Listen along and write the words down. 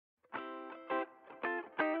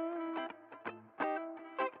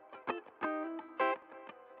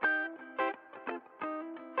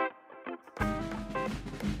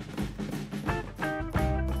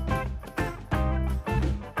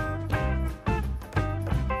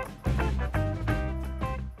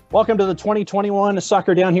Welcome to the 2021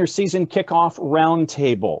 Soccer Down Here Season Kickoff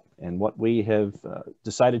Roundtable. And what we have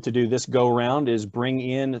decided to do this go-round is bring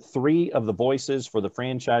in three of the voices for the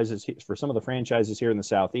franchises, for some of the franchises here in the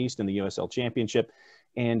Southeast in the USL Championship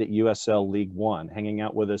and USL League One. Hanging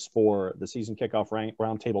out with us for the Season Kickoff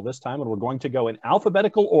Roundtable this time, and we're going to go in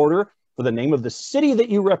alphabetical order for the name of the city that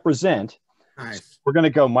you represent. Nice. So we're going to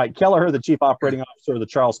go Mike Kelleher, the Chief Operating Officer of the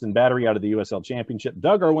Charleston Battery out of the USL Championship,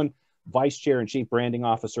 Doug Erwin, Vice Chair and Chief Branding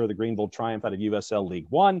Officer of the Greenville Triumph out of USL League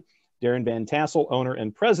One, Darin Tassell, owner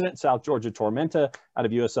and president, South Georgia Tormenta out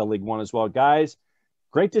of USL League One as well. Guys,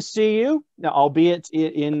 great to see you. Now, albeit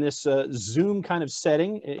in this Zoom kind of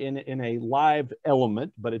setting, in a live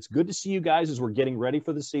element, but it's good to see you guys as we're getting ready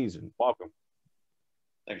for the season. Welcome.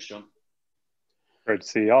 Thanks, John. Great to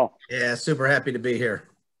see y'all. Yeah, super happy to be here.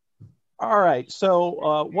 All right,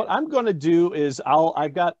 so what I'm going to do is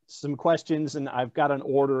I've got some questions and I've got an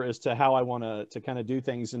order as to how I want to kind of do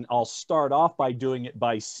things, and I'll start off by doing it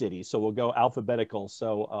by city. So we'll go alphabetical.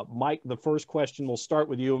 So Mike, the first question, we'll start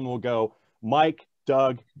with you and we'll go Mike,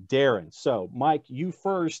 Doug, Darin. So Mike, you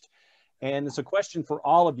first, and it's a question for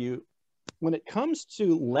all of you. When it comes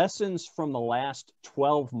to lessons from the last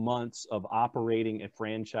 12 months of operating a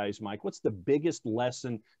franchise, Mike, what's the biggest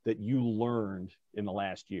lesson that you learned in the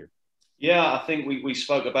last year? Yeah, I think we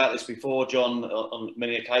spoke about this before, John, on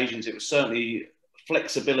many occasions. It was certainly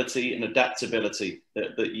flexibility and adaptability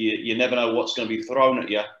that you never know what's going to be thrown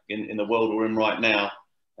at you in the world we're in right now.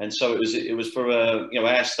 And so it was for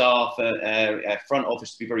our staff, our front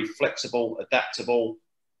office to be very flexible, adaptable,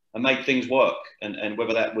 and make things work. And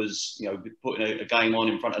whether that was putting a game on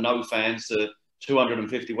in front of no fans to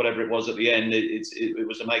 250, whatever it was at the end, it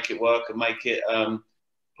was to make it work and make it.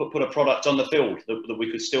 Put a product on the field that we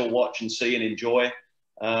could still watch and see and enjoy.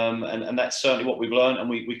 And that's certainly what we've learned. And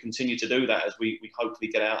we continue to do that as we hopefully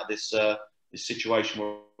get out of this situation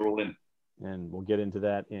we're all in. And we'll get into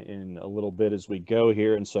that in a little bit as we go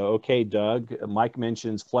here. And so, okay, Doug, Mike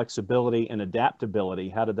mentions flexibility and adaptability.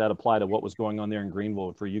 How did that apply to what was going on there in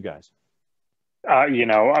Greenville for you guys?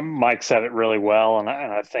 Mike said it really well. And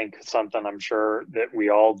I think something I'm sure that we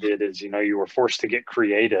all did is, you were forced to get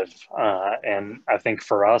creative. And I think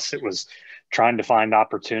for us, it was trying to find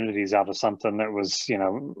opportunities out of something that was,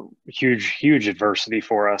 huge adversity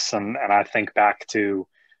for us. And I think back to,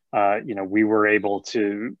 we were able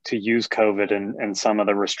to use COVID and some of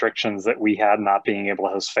the restrictions that we had, not being able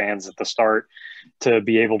to host fans at the start, to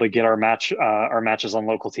be able to get our matches on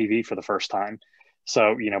local TV for the first time.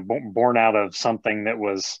 So, born out of something that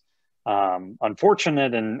was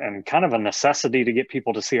unfortunate and kind of a necessity to get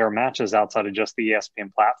people to see our matches outside of just the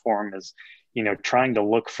ESPN platform is, trying to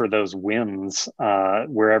look for those wins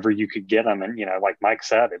wherever you could get them. And, like Mike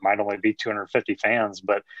said, it might only be 250 fans,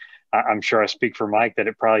 but I'm sure I speak for Mike that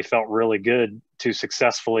it probably felt really good to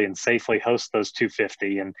successfully and safely host those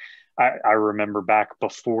 250. And I remember back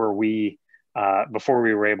before we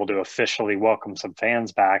were able to officially welcome some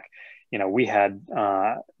fans back, we had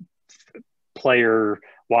player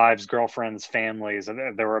wives, girlfriends, families,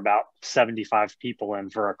 and there were about 75 people in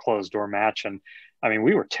for a closed door match. And I mean,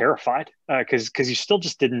 we were terrified because you still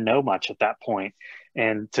just didn't know much at that point.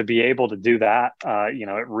 And to be able to do that,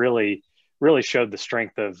 it really showed the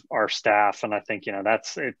strength of our staff. And I think,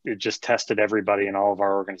 it just tested everybody in all of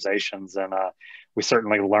our organizations. And we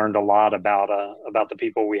certainly learned a lot about the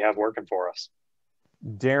people we have working for us.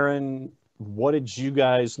 Darin, what did you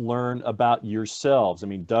guys learn about yourselves? I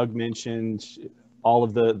mean, Doug mentioned all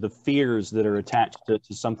of the fears that are attached to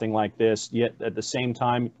something like this, yet at the same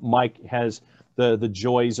time, Mike has the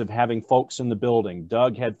joys of having folks in the building.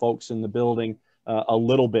 Doug had folks in the building a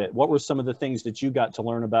little bit. What were some of the things that you got to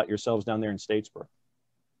learn about yourselves down there in Statesboro?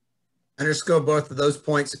 Underscore both of those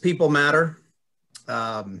points. People matter,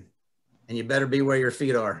 and you better be where your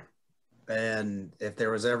feet are. And if there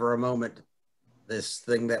was ever a moment, this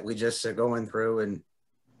thing that we just are going through and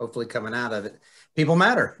hopefully coming out of it, people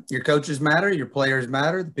matter. Your coaches matter, your players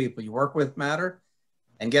matter, the people you work with matter.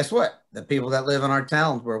 And guess what? The people that live in our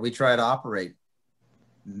towns where we try to operate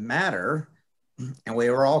matter. And we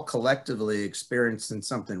were all collectively experiencing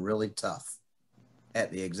something really tough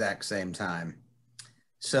at the exact same time.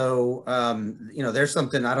 So, there's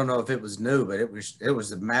something, I don't know if it was new, but it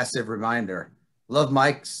was a massive reminder. Love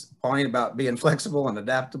Mike's point about being flexible and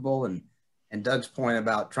adaptable, and Doug's point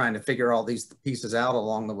about trying to figure all these pieces out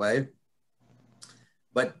along the way.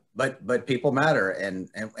 But people matter, and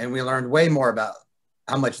we learned way more about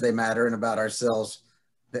how much they matter and about ourselves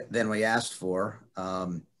than we asked for.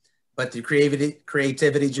 But the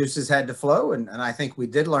creativity juices had to flow, and I think we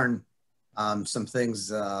did learn some things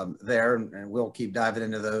there, and we'll keep diving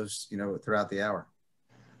into those, throughout the hour.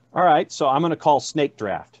 All right, so I'm going to call snake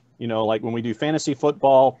draft. You know, like when we do fantasy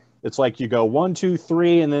football, it's like you go 1, 2,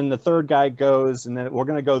 3, and then the third guy goes, and then we're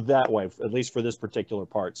going to go that way, at least for this particular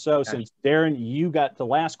part. So since Darin, you got the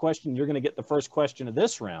last question, you're going to get the first question of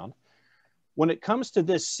this round. When it comes to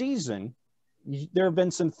this season, there have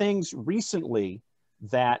been some things recently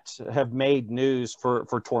that have made news for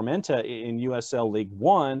Tormenta in USL League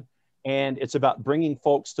One, and it's about bringing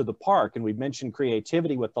folks to the park. And we mentioned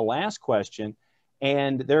creativity with the last question,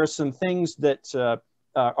 and there are some things that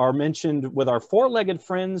are mentioned with our four-legged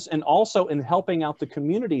friends and also in helping out the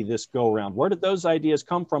community this go-around. Where did those ideas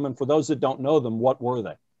come from? And for those that don't know them, what were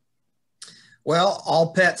they? Well,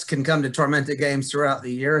 all pets can come to Tormenta games throughout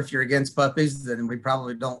the year. If you're against puppies, then we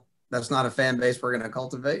probably don't, that's not a fan base we're going to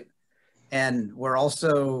cultivate. And we're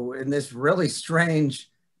also in this really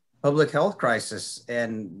strange public health crisis.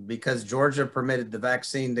 And because Georgia permitted the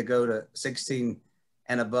vaccine to go to 16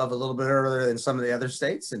 and above a little bit earlier than some of the other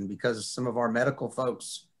states, and because some of our medical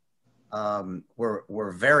folks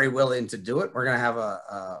were very willing to do it, we're going to have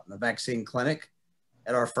a vaccine clinic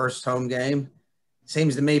at our first home game.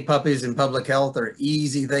 Seems to me puppies and public health are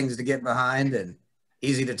easy things to get behind and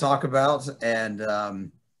easy to talk about.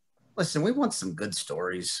 And listen, we want some good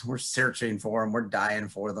stories. We're searching for them. We're dying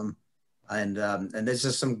for them. And this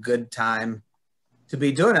is some good time to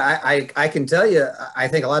be doing it. I can tell you, I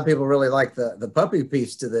think a lot of people really like the puppy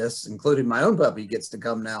piece to this, including my own puppy gets to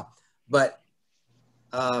come now. But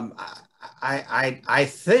I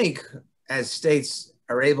think as states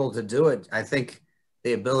are able to do it, I think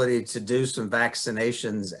the ability to do some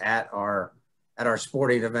vaccinations at our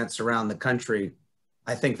sporting events around the country,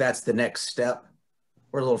 I think that's the next step.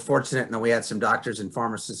 We're a little fortunate in that we had some doctors and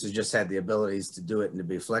pharmacists who just had the abilities to do it and to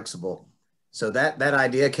be flexible. So that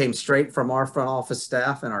idea came straight from our front office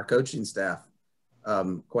staff and our coaching staff,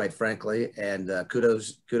 quite frankly, and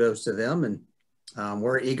kudos to them. And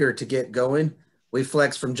we're eager to get going. We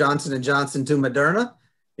flexed from Johnson & Johnson to Moderna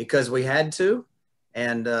because we had to.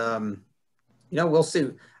 And, you know, we'll see.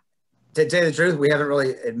 To tell you the truth, we haven't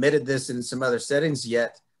really admitted this in some other settings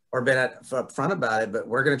yet or been up front about it, but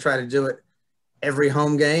we're going to try to do it every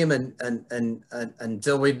home game and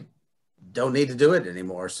until we don't need to do it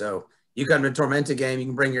anymore. So you come to a Tormenta game, you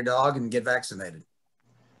can bring your dog and get vaccinated.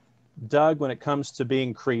 Doug, when it comes to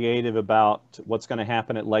being creative about what's going to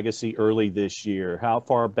happen at Legacy early this year, how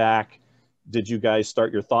far back did you guys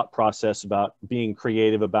start your thought process about being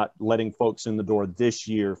creative about letting folks in the door this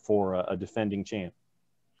year for a defending champ?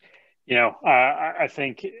 You know, I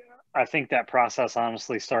think that process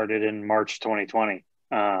honestly started in March 2020.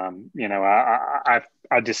 You know,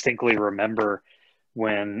 I distinctly remember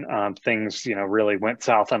when things, you know, really went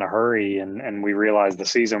south in a hurry and we realized the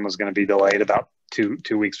season was going to be delayed about two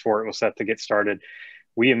weeks before it was set to get started.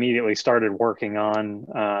 We immediately started working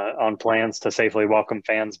on plans to safely welcome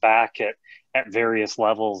fans back at various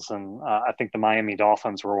levels. And I think the Miami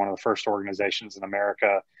Dolphins were one of the first organizations in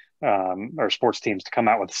America or sports teams to come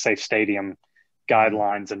out with safe stadium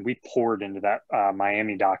guidelines. And we poured into that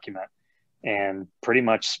Miami document and pretty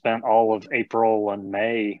much spent all of April and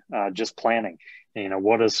May just planning. You know,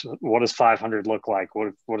 what does 500 look like?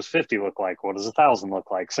 What does 50 look like? What does 1,000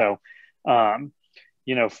 look like? So,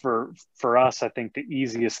 you know, for us, I think the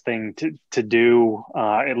easiest thing to do,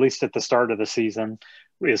 at least at the start of the season,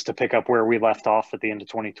 is to pick up where we left off at the end of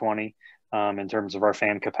 2020 in terms of our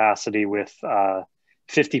fan capacity with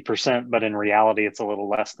 50%, but in reality, it's a little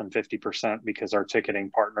less than 50% because our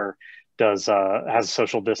ticketing partner has a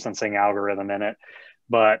social distancing algorithm in it.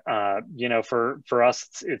 But you know, for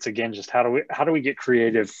us, it's again just how do we get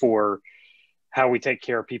creative for how we take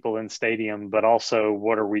care of people in stadium, but also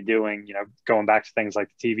what are we doing? You know, going back to things like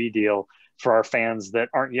the TV deal for our fans that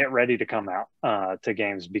aren't yet ready to come out to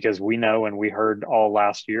games, because we know and we heard all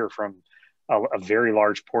last year from a very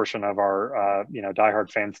large portion of our you know,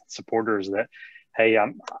 diehard fans and supporters that, hey,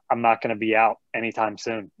 I'm not going to be out anytime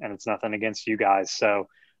soon, and it's nothing against you guys. So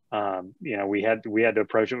you know, we had to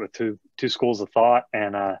approach it with two schools of thought,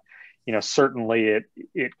 and you know, certainly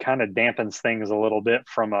it kind of dampens things a little bit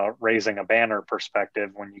from a raising a banner perspective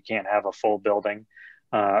when you can't have a full building.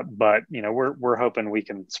 But you know, we're hoping we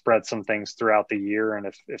can spread some things throughout the year,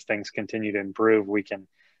 and if things continue to improve, we can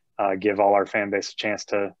give all our fan base a chance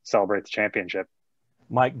to celebrate the championship.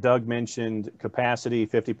 Mike, Doug mentioned capacity,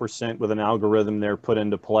 50% with an algorithm there put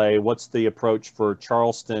into play. What's the approach for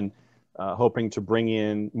Charleston, hoping to bring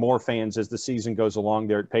in more fans as the season goes along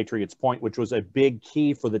there at Patriots Point, which was a big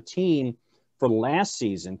key for the team for last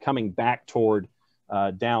season, coming back toward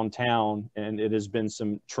downtown, and it has been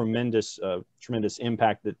some tremendous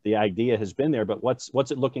impact that the idea has been there. But what's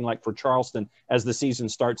it looking like for Charleston as the season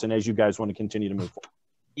starts and as you guys want to continue to move forward?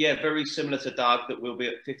 Yeah, very similar to Doug, that we'll be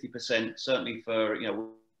at 50%, certainly for, you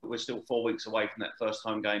know, we're still 4 weeks away from that first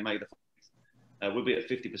home game, May the 4th. We'll be at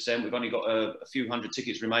 50%. We've only got a few hundred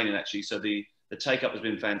tickets remaining, actually. So the take-up has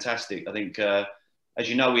been fantastic. I think, as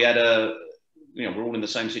you know, we had we're all in the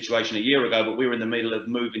same situation a year ago, but we were in the middle of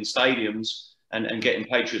moving stadiums and getting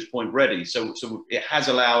Patriots Point ready. So it has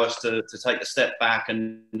allowed us to take a step back,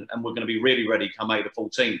 and we're going to be really ready come May the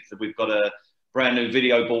 14th. We've got a brand new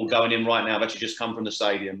video ball going in right now. I've actually just come from the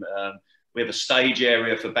stadium. We have a stage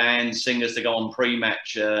area for bands, singers to go on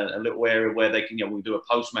pre-match, a little area where they can, we'll do a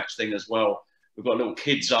post-match thing as well. We've got a little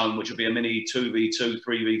kid zone, which will be a mini 2v2,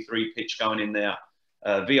 3v3 pitch going in there,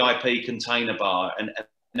 VIP container bar. And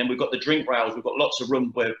then we've got the drink rails. We've got lots of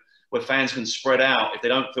room where fans can spread out. If they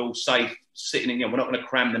don't feel safe sitting in, we're not going to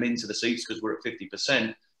cram them into the seats because we're at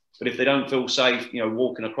 50%. But if they don't feel safe,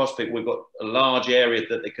 walking across people, we've got a large area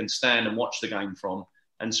that they can stand and watch the game from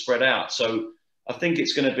and spread out. So I think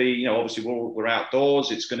it's going to be, obviously we're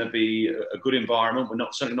outdoors. It's going to be a good environment. We're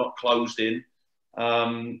certainly not closed in.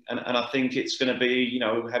 And I think it's going to be,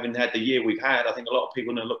 having had the year we've had, I think a lot of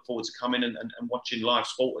people are going to look forward to coming and watching live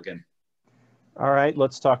sport again. All right,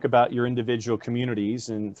 let's talk about your individual communities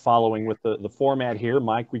and following with the format here.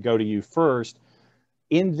 Mike, we go to you first.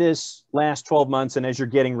 In this last 12 months and as you're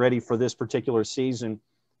getting ready for this particular season,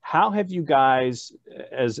 how have you guys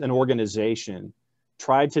as an organization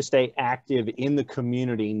tried to stay active in the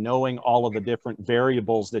community, knowing all of the different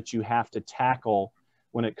variables that you have to tackle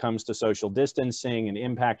when it comes to social distancing and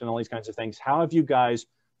impact and all these kinds of things? How have you guys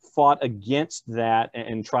fought against that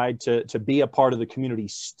and tried to be a part of the community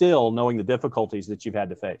still knowing the difficulties that you've had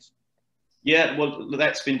to face? Yeah, well,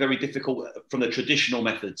 that's been very difficult from the traditional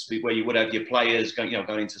methods, where you would have your players going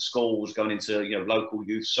into schools, going into local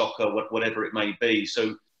youth soccer, whatever it may be.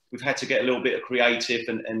 So we've had to get a little bit of creative,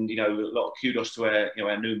 and a lot of kudos to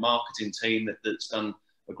our new marketing team that's done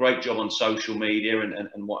a great job on social media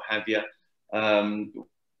and what have you.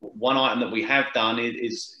 One item that we have done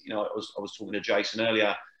is I was talking to Jason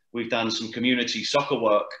earlier. We've done some community soccer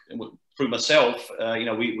work through myself.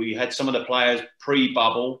 We had some of the players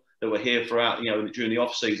pre-bubble that were here throughout, during the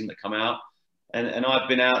off season that come out. And I've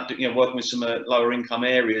been out, working with some lower income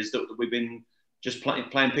areas that we've been just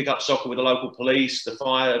playing pick-up soccer with the local police, the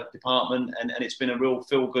fire department, and it's been a real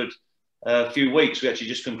feel-good few weeks. We actually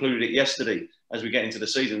just concluded it yesterday as we get into the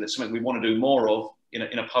season. That's something we want to do more of in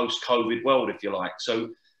a post-COVID world, if you like. So,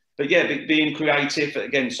 but yeah, being creative,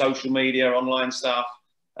 again, social media, online stuff,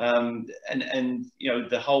 and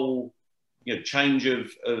the whole change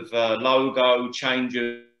of logo, change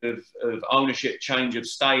of ownership, change of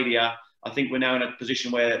stadia. I think we're now in a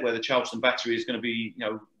position where the Charleston Battery is going to be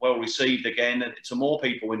well received again, and to more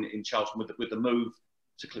people in Charleston with the move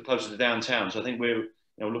to closer to downtown. So I think we're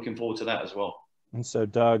looking forward to that as well. And so,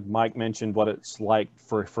 Doug, Mike mentioned what it's like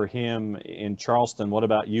for him in Charleston. What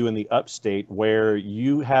about you in the upstate, where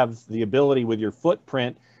you have the ability with your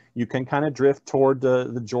footprint? You can kind of drift toward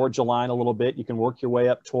the Georgia line a little bit. You can work your way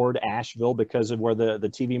up toward Asheville because of where the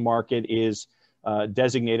TV market is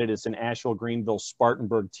designated. It's an Asheville, Greenville,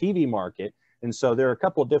 Spartanburg TV market. And so there are a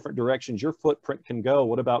couple of different directions your footprint can go.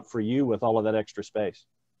 What about for you with all of that extra space?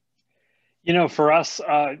 For us,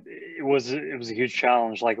 it was a huge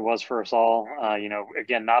challenge, like it was for us all.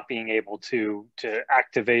 Again, not being able to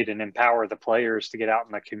activate and empower the players to get out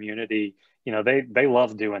in the community. They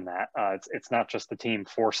love doing that. It's not just the team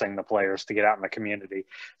forcing the players to get out in the community.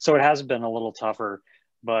 So it has been a little tougher.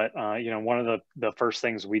 But one of the first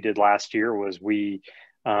things we did last year was we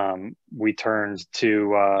turned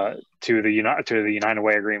to the United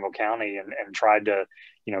Way of Greenville County and tried to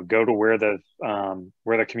go to where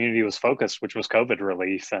the community was focused, which was COVID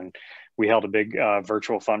relief. And we held a big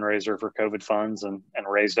virtual fundraiser for COVID funds and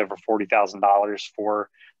raised over $40,000 for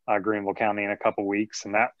Greenville County in a couple weeks.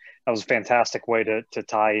 And that was a fantastic way to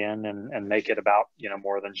tie in and make it about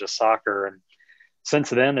more than just soccer. And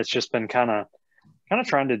since then, it's just been kind of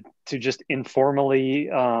trying to just informally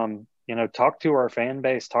talk to our fan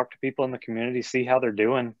base, talk to people in the community, see how they're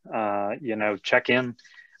doing, check in.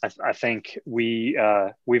 I think we've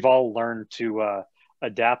all learned to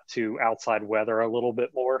adapt to outside weather a little bit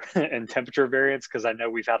more and temperature variance, because I know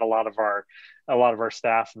we've had a lot of our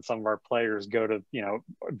staff and some of our players go to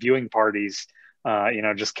viewing parties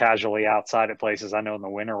just casually outside at places. I know in the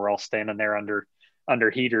winter we're all standing there under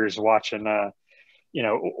heaters watching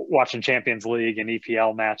Champions League and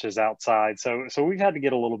EPL matches outside. So we've had to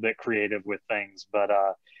get a little bit creative with things, but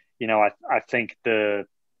I think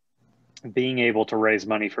being able to raise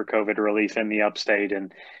money for COVID relief in the upstate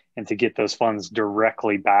and to get those funds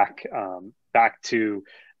directly back to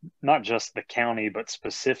not just the county, but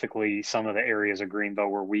specifically some of the areas of Greenville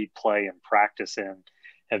where we play and practice in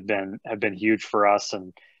have been huge for us.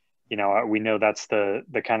 And we know that's the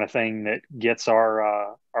kind of thing that gets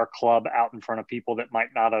our club out in front of people that might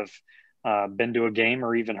not have been to a game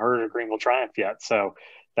or even heard of Greenville Triumph yet. So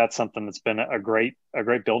that's something that's been a great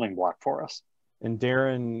building block for us. And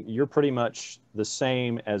Darin, you're pretty much the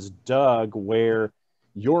same as Doug, where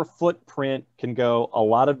your footprint can go a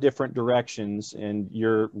lot of different directions, and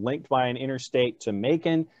you're linked by an interstate to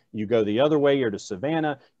Macon. You go the other way, you're to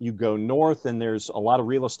Savannah. You go north, and there's a lot of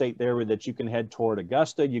real estate there that you can head toward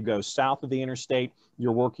Augusta. You go south of the interstate,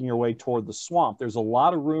 you're working your way toward the swamp. There's a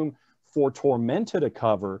lot of room for Tormenta to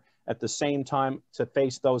cover. At the same time, to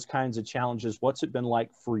face those kinds of challenges, what's it been like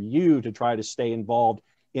for you to try to stay involved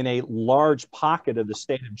in a large pocket of the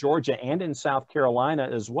state of Georgia and in South Carolina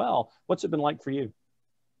as well? What's it been like for you?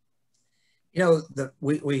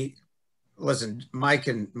 We listen, Mike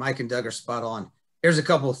and Doug are spot on. Here's a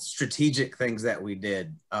couple of strategic things that we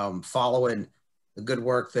did following the good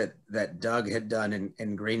work that Doug had done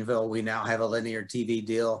in Greenville. We now have a linear TV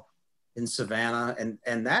deal in Savannah,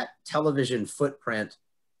 and that television footprint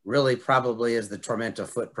really probably is the Tormenta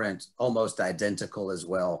footprint, almost identical as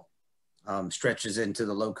well. Stretches into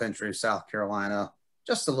the low country of South Carolina,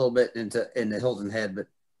 just a little bit into Hilton Head, but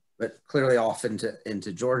clearly off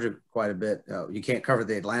into Georgia quite a bit. You can't cover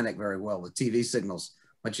the Atlantic very well with TV signals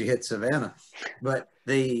once you hit Savannah. But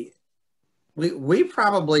we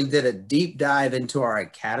probably did a deep dive into our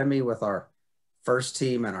academy with our first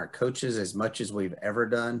team and our coaches as much as we've ever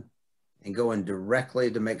done, and going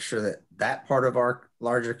directly to make sure that part of our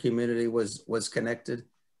larger community was connected.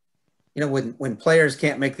 When players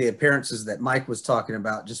can't make the appearances that Mike was talking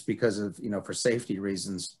about just because of, for safety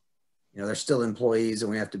reasons, they're still employees,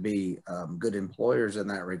 and we have to be good employers in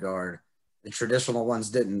that regard. The traditional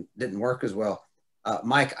ones didn't work as well.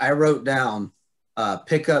 Mike, I wrote down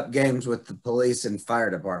pick up games with the police and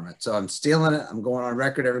fire department. So I'm stealing it. I'm going on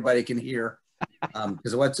record. Everybody can hear.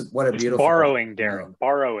 Because what a beautiful borrowing, Darin,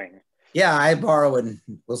 borrowing. Yeah, I borrow and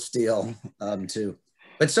will steal too.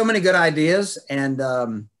 But so many good ideas, and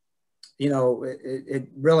it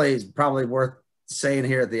really is probably worth saying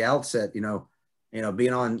here at the outset.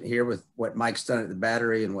 Being on here with what Mike's done at the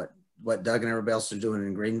Battery and what Doug and everybody else are doing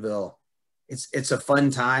in Greenville, it's a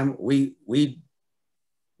fun time. We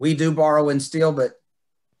do borrow and steal, but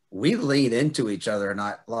we lean into each other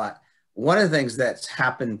a lot. One of the things that's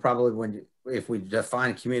happened probably if we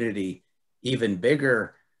define community even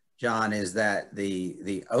bigger, Jon, is that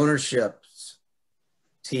the ownership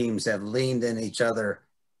teams have leaned in each other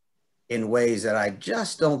in ways that I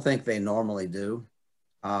just don't think they normally do.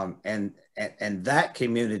 And that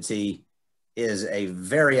community is a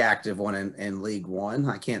very active one in League One.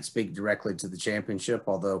 I can't speak directly to the championship,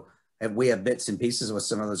 although we have bits and pieces with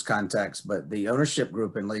some of those contacts, but the ownership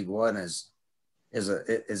group in League One is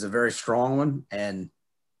a very strong one. And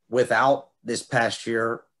without this past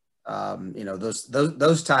year,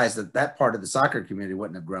 those ties, that part of the soccer community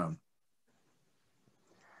wouldn't have grown.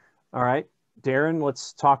 All right, Darin,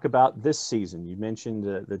 let's talk about this season. You mentioned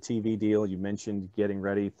the TV deal. You mentioned getting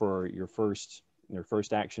ready for your first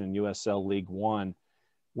action in USL League One.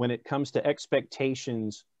 When it comes to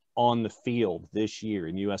expectations on the field this year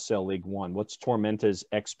in USL League One, what's Tormenta's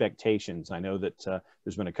expectations? I know that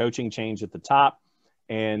there's been a coaching change at the top,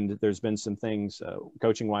 and there's been some things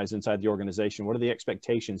coaching-wise inside the organization. What are the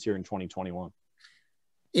expectations here in 2021?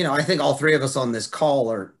 I think all three of us on this call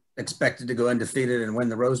are expected to go undefeated and win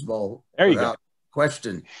the Rose Bowl without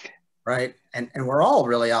question, right? And we're all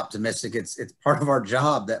really optimistic. It's part of our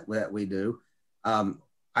job that we do.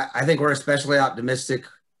 I think we're especially optimistic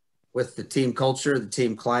with the team culture, the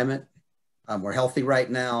team climate. We're healthy right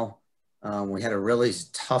now. We had a really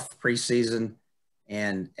tough preseason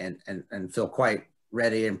and feel quite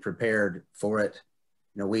ready and prepared for it.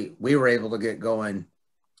 We were able to get going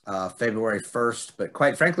February 1st, but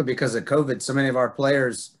quite frankly, because of COVID, so many of our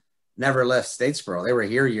players never left Statesboro. They were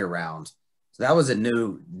here year round. So that was a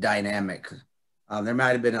new dynamic. There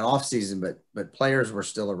might have been an off season, but players were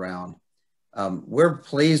still around. We're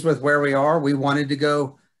pleased with where we are. We wanted to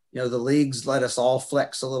go, the leagues let us all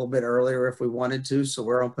flex a little bit earlier if we wanted to. So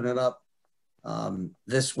we're opening up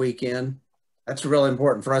this weekend. That's really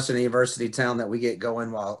important for us in a university town that we get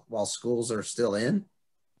going while schools are still in.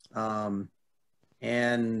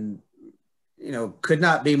 Could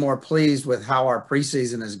not be more pleased with how our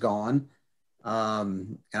preseason has gone.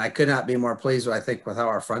 And I could not be more pleased, with how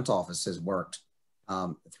our front office has worked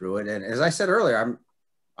through it. And as I said earlier,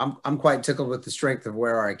 I'm quite tickled with the strength of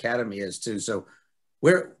where our academy is too. So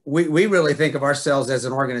we really think of ourselves as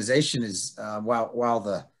an organization as while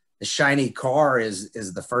the shiny car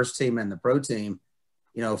is the first team and the pro team.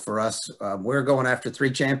 For us, we're going after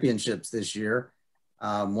 3 championships this year.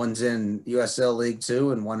 One's in USL League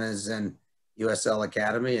 2 and one is in USL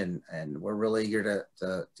Academy, and we're really eager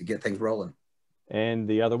to get things rolling. And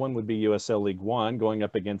the other one would be USL League 1, going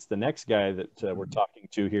up against the next guy that we're talking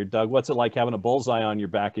to here. Doug, what's it like having a bullseye on your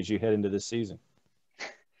back as you head into this season?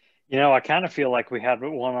 You know, I kind of feel like we had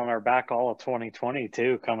one on our back all of 2020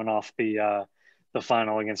 too, coming off the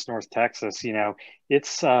final against North Texas. You know,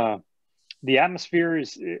 it's the atmosphere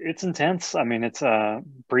it's intense. I mean, it's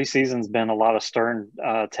preseason's been a lot of stern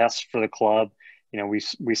tests for the club. You know,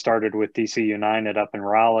 we started with DC United up in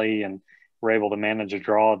Raleigh and were able to manage a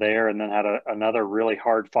draw there, and then had another really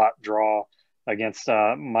hard fought draw against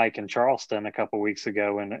Mike in Charleston a couple weeks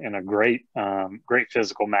ago in a great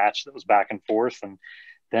physical match that was back and forth. And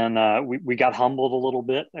then we got humbled a little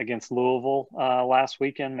bit against Louisville last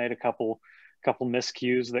weekend, made a couple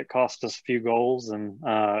miscues that cost us a few goals, and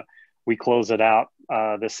we close it out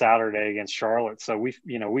this Saturday against Charlotte. So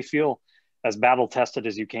we feel as battle tested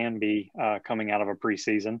as you can be coming out of a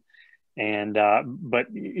preseason. And but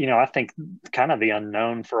you know, I think kind of the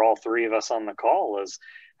unknown for all three of us on the call is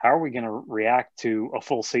how are we going to react to a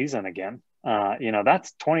full season again? You know,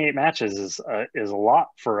 that's 28 matches is a lot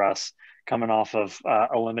for us coming off of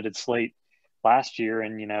a limited slate last year.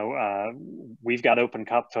 And, you know, we've got Open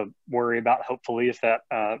Cup to worry about, hopefully, if that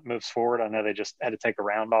moves forward. I know they just had to take a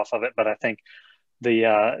round off of it, but I think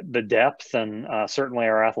the depth and certainly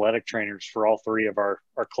our athletic trainers for all three of our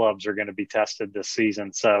clubs are going to be tested this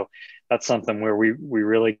season. So that's something where we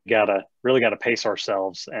really gotta pace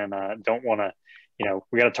ourselves and don't want to, you know,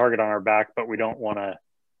 we got a target on our back, but we don't want to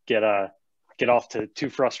get off to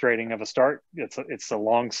too frustrating of a start. It's a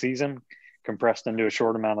long season compressed into a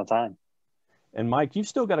short amount of time. And Mike, you've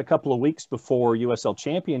still got a couple of weeks before USL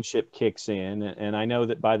Championship kicks in. And I know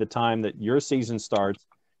that by the time that your season starts,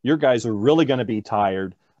 your guys are really going to be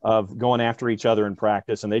tired of going after each other in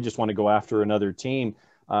practice, and they just want to go after another team.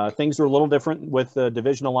 Things are a little different with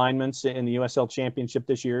division alignments in the USL Championship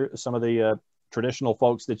this year. Some of the traditional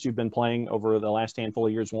folks that you've been playing over the last handful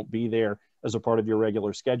of years won't be there as a part of your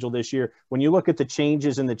regular schedule this year. When you look at the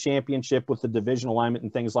changes in the championship with the division alignment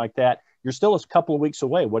and things like that, you're still a couple of weeks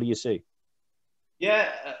away. What do you see? Yeah,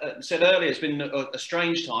 I said earlier, it's been a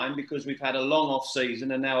strange time because we've had a long off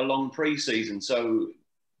season and now a long pre-season. So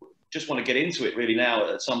just want to get into it really now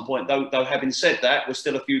at some point. Though having said that, we're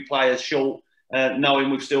still a few players short,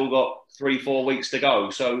 knowing we've still got 3-4 weeks to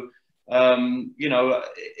go. So, you know,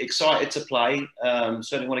 excited to play.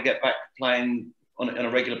 Certainly want to get back playing on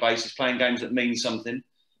a regular basis, playing games that mean something.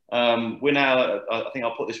 We're now, I think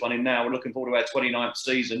I'll put this one in now, we're looking forward to our 29th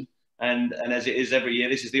season. And as it is every year,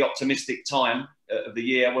 this is the optimistic time of the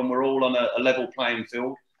year when we're all on a level playing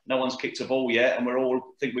field. No one's kicked a ball yet, and we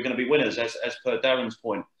all think we're going to be winners, as per Darin's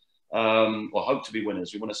point. Or hope to be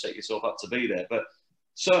winners. We want to set yourself up to be there. But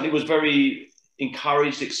certainly was very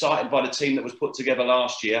encouraged, excited by the team that was put together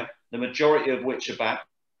last year, the majority of which are back.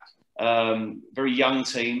 Very young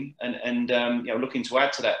team. And you know, looking to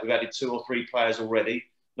add to that, we've added 2 or 3 players already,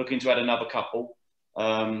 looking to add another couple.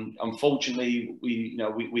 Unfortunately, we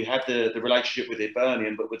had the relationship with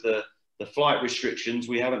Hibernian, but with the flight restrictions,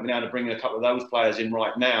 we haven't been able to bring a couple of those players in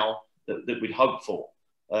right now that we'd hoped for.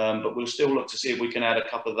 But we'll still look to see if we can add a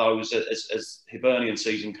couple of those as Hibernian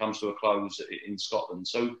season comes to a close in Scotland.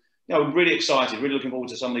 So, you know, really excited, really looking forward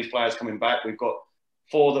to some of these players coming back. We've got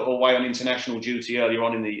 4 that were away on international duty earlier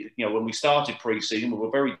on in the, you know, when we started pre-season, we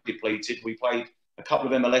were very depleted. We played a couple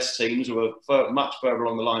of MLS teams who were much further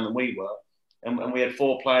along the line than we were. And we had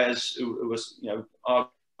 4 players who were, you know,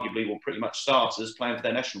 arguably were pretty much starters playing for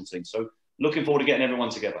their national team. So looking forward to getting everyone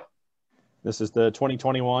together. This is the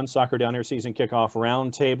 2021 Soccer Down Here Season Kickoff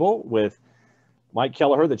Roundtable with Mike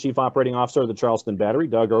Kelleher, the Chief Operating Officer of the Charleston Battery,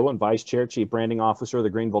 Doug Erwin, Vice Chair, Chief Branding Officer of the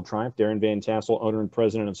Greenville Triumph, Darin Van Tassell, owner and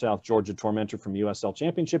president of South Georgia Tormenta from USL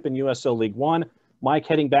Championship and USL League 1. Mike,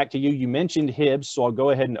 heading back to you, you mentioned Hibs, so I'll go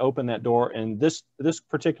ahead and open that door. And this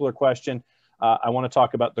particular question, I want to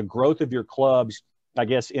talk about the growth of your clubs, I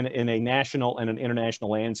guess, in a national and an international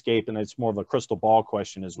landscape, and it's more of a crystal ball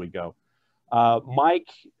question as we go. Mike,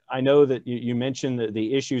 I know that you mentioned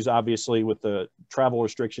the issues, obviously, with the travel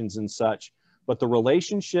restrictions and such, but the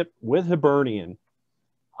relationship with Hibernian,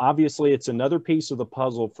 obviously, it's another piece of the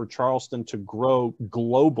puzzle for Charleston to grow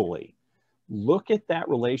globally. Look at that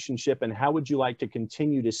relationship, and how would you like to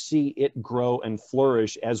continue to see it grow and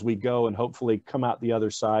flourish as we go and hopefully come out the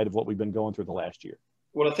other side of what we've been going through the last year?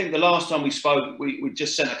 Well, I think the last time we spoke, we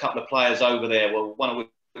just sent a couple of players over there. Well, one of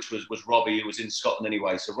which was Robbie, who was in Scotland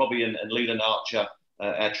anyway. So Robbie and Leland Archer,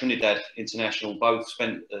 our Trinidad international, both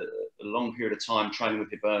spent a long period of time training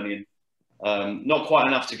with Hibernian. Not quite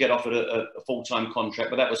enough to get offered a full-time contract,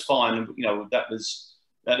 but that was fine. You know, that'd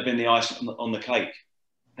have been the icing on the cake.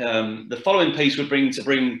 The following piece would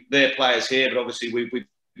bring their players here, but obviously we've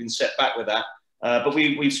been set back with that. But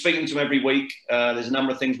we've spoken to them every week. There's a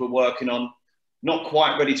number of things we're working on. Not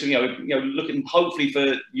quite ready to, looking hopefully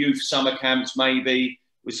for youth summer camps, maybe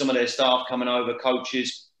with some of their staff coming over,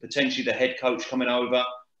 coaches, potentially the head coach coming over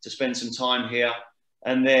to spend some time here.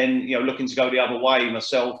 And then, looking to go the other way,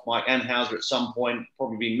 myself, Mike Anhauser at some point,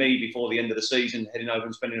 probably be me before the end of the season, heading over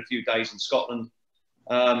and spending a few days in Scotland,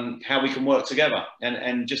 how we can work together.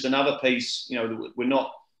 And just another piece, we're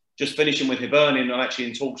not just finishing with Hibernian. I'm actually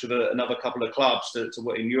in talks with another couple of clubs to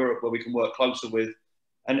work in Europe where we can work closer with.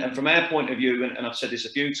 And from our point of view, and I've said this a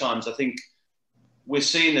few times, I think we're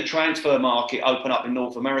seeing the transfer market open up in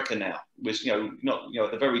North America now. We're,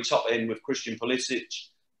 at the very top end with Christian Pulisic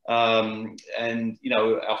and,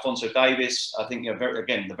 Alphonso Davies. I think,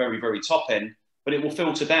 the very, very top end, but it will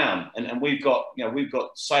filter down. And we've got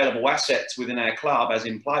saleable assets within our club, as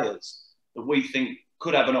in players, that we think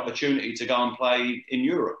could have an opportunity to go and play in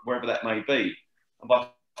Europe, wherever that may be. And by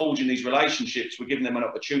forging these relationships, we're giving them an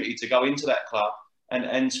opportunity to go into that club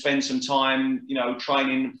and spend some time,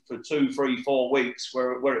 training for 2, 3, 4 weeks,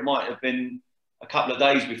 where it might have been a couple of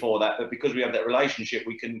days before that. But because we have that relationship,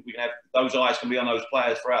 we can have those eyes can be on those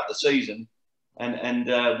players throughout the season, and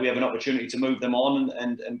we have an opportunity to move them on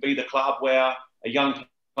and be the club where a young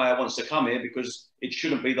player wants to come here, because it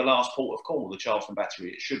shouldn't be the last port of call, the Charleston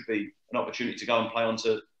Battery. It should be an opportunity to go and play on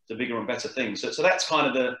to bigger and better things. So that's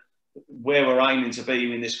kind of where we're aiming to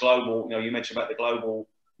be in this global. You mentioned about the global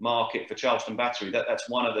market for Charleston Battery. That's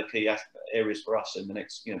one of the key areas for us in the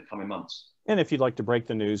next coming months. And if you'd like to break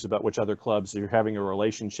the news about which other clubs you're having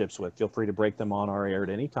relationships with, feel free to break them on our air at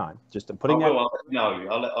any time. Just putting I'll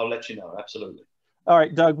let you know. Absolutely. All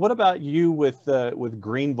right, Doug, what about you with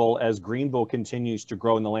Greenville, as Greenville continues to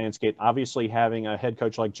grow in the landscape? Obviously, having a head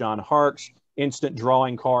coach like John Harkes, instant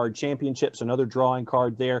drawing card, championships, another drawing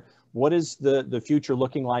card there. What is the future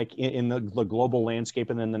looking like in the global landscape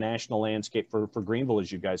and then the national landscape for Greenville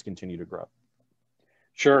as you guys continue to grow?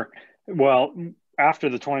 Sure. Well, after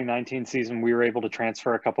the 2019 season, we were able to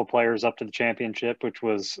transfer a couple players up to the championship, which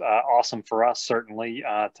was awesome for us, certainly,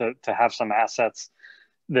 to have some assets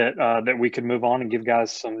that we could move on and give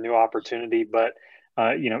guys some new opportunity. But,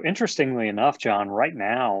 interestingly enough, John, right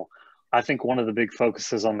now, I think one of the big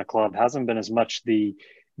focuses on the club hasn't been as much the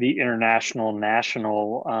international,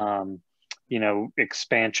 national,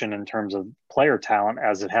 expansion in terms of player talent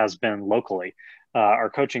as it has been locally. Our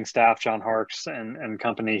coaching staff, John Harkes and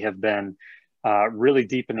company, have been really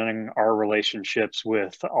deepening our relationships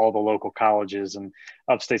with all the local colleges, and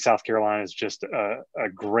upstate South Carolina is just a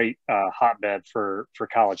great hotbed for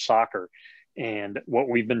college soccer. And what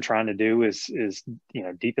we've been trying to do is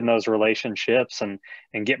deepen those relationships and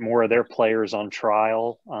get more of their players on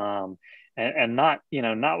trial. And not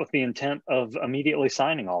with the intent of immediately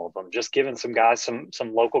signing all of them, just giving some guys, some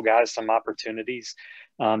local guys, some opportunities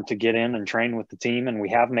to get in and train with the team. And we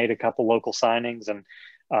have made a couple local signings, and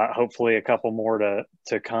hopefully a couple more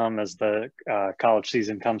to come as the college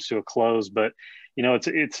season comes to a close. But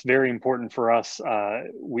it's very important for us.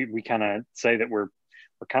 We kind of say that we're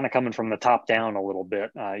kind of coming from the top down a little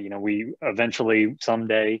bit. We eventually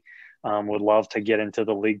someday would love to get into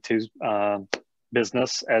the League Two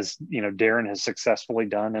business, as Darin has successfully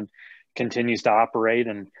done and continues to operate,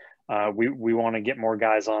 and we want to get more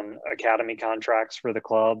guys on academy contracts for the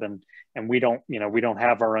club, and we don't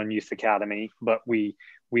have our own youth academy, but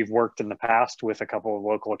we've worked in the past with a couple of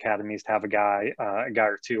local academies to have a guy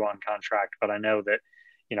or two on contract. But I know that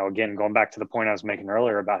again, going back to the point I was making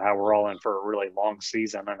earlier about how we're all in for a really long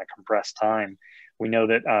season and a compressed time, we know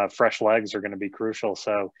that fresh legs are going to be crucial.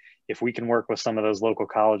 So if we can work with some of those local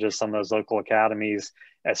colleges, some of those local academies,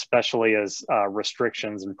 especially as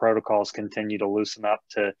restrictions and protocols continue to loosen up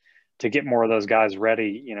to get more of those guys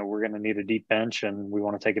ready, we're going to need a deep bench, and we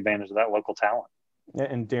want to take advantage of that local talent.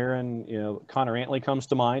 And Darin, Connor Antley comes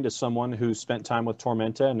to mind as someone who spent time with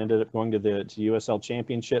Tormenta and ended up going to the USL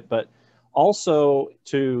Championship. But also,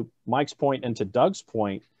 to Mike's point and to Doug's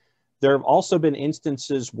point, there have also been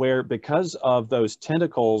instances where, because of those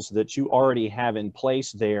tentacles that you already have in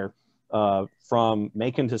place there, from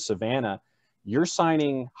Macon to Savannah, you're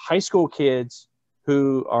signing high school kids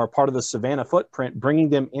who are part of the Savannah footprint, bringing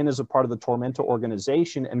them in as a part of the Tormenta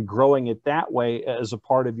organization and growing it that way as a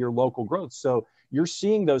part of your local growth. So you're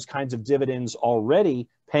seeing those kinds of dividends already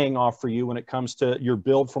paying off for you when it comes to your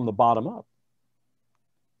build from the bottom up.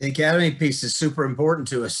 The academy piece is super important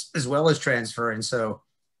to us, as well as transferring. So,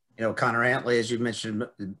 Connor Antley, as you mentioned,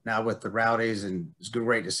 now with the Rowdies, and it's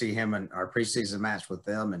great to see him in our preseason match with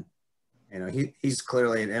them. And, he's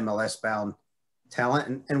clearly an MLS bound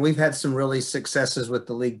talent. And we've had some really successes with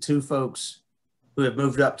the League Two folks who have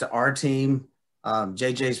moved up to our team.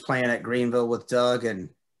 JJ's playing at Greenville with Doug, and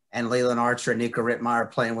Leland Archer and Nico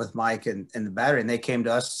Rittmeyer playing with Mike and the Battery. And they came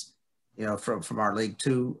to us, you know, from our League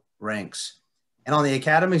Two ranks. And on the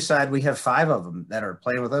academy side, we have 5 of them that are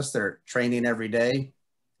playing with us. They're training every day.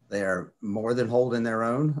 They are more than holding their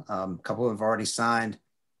own. A couple of them have already signed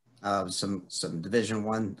some Division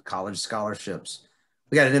I college scholarships.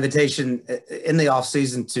 We got an invitation in the off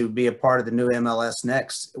season to be a part of the new MLS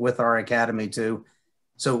Next with our academy too.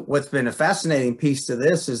 So what's been a fascinating piece to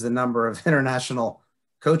this is the number of international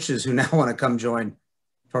coaches who now want to come join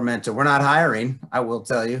Tormenta. We're not hiring, I will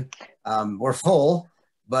tell you. We're full,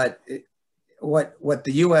 but what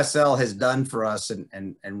the USL has done for us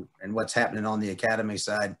and what's happening on the academy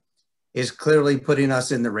side is clearly putting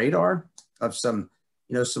us in the radar of some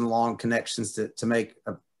long connections to make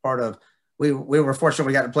a part of. We were fortunate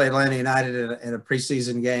we got to play Atlanta United in a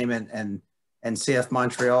preseason game and CF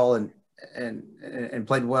Montreal and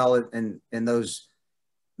played well in those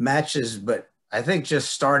matches. But I think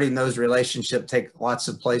just starting those relationships take lots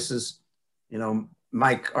of places. You know,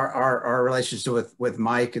 Mike, our relationship with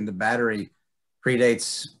Mike and the Battery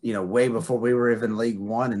predates, you know, way before we were even League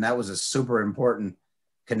One. And that was a super important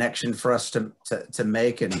connection for us to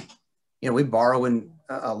make. And, you know, we borrow in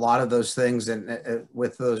a lot of those things and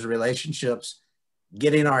with those relationships,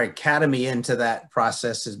 getting our academy into that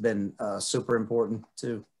process has been super important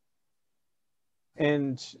too.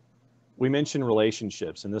 And we mentioned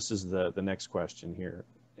relationships, and this is the next question here,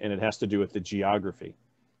 and it has to do with the geography.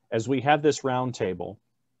 As we have this roundtable,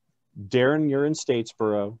 Darin, you're in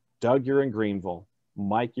Statesboro, Doug, you're in Greenville,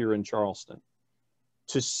 Mike, you're in Charleston.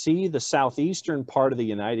 To see the southeastern part of the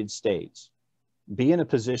United States be in a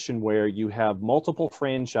position where you have multiple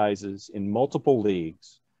franchises in multiple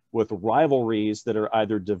leagues with rivalries that are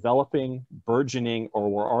either developing, burgeoning, or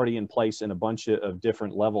were already in place in a bunch of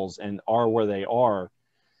different levels and are where they are,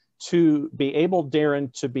 to be able,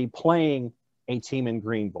 Darin, to be playing a team in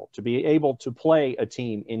Greenville, to be able to play a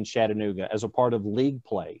team in Chattanooga as a part of league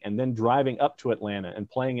play, and then driving up to Atlanta and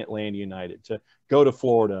playing Atlanta United, to go to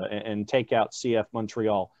Florida and take out CF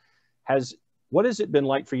Montreal. What has it been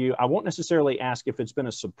like for you? I won't necessarily ask if it's been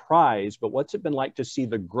a surprise, but what's it been like to see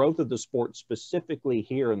the growth of the sport specifically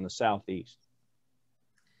here in the Southeast?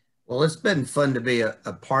 Well, it's been fun to be a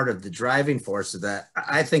part of the driving force of that.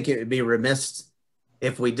 I think it would be remiss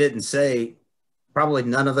if we didn't say probably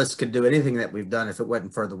none of us could do anything that we've done if it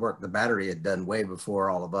wasn't for the work the Battery had done way before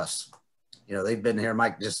all of us. You know, they've been here,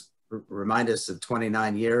 Mike just remind us of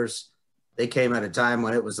 29 years. They came at a time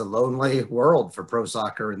when it was a lonely world for pro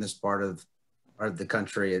soccer in this part of the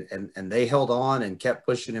country, and they held on and kept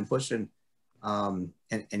pushing and pushing,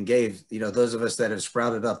 and gave, you know, those of us that have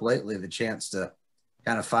sprouted up lately the chance to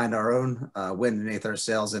kind of find our own wind beneath our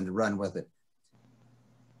sails and to run with it.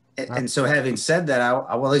 And so having said that,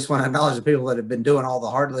 I will at least want to acknowledge the people that have been doing all the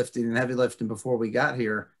hard lifting and heavy lifting before we got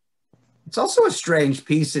here. It's also a strange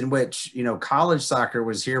piece in which, you know, college soccer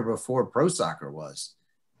was here before pro soccer was,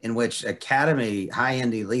 in which academy,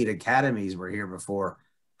 high-end elite academies were here before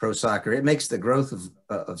pro soccer. It makes the growth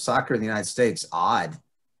of soccer in the United States odd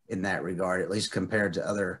in that regard, at least compared to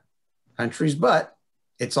other countries. But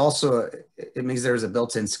it's also, it means there's a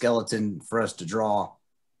built-in skeleton for us to draw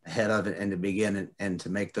ahead of it and to begin and to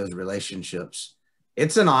make those relationships.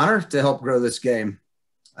 It's an honor to help grow this game.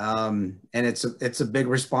 And it's a big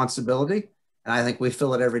responsibility. And I think we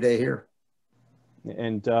feel it every day here.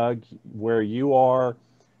 And Doug, where you are,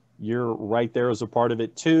 you're right there as a part of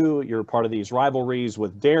it too. You're a part of these rivalries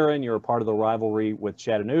with Darin. You're a part of the rivalry with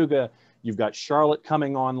Chattanooga. You've got Charlotte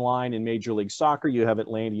coming online in Major League Soccer. You have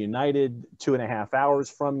Atlanta United 2.5 hours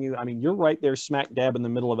from you. I mean, you're right there smack dab in the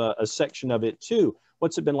middle of a section of it too.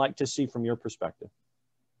 What's it been like to see from your perspective?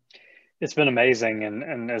 It's been amazing.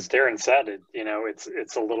 And as Darin said,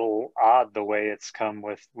 it's a little odd the way it's come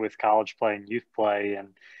with college play and youth play and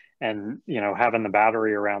having the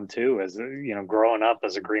Battery around too. As growing up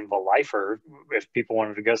as a Greenville lifer, if people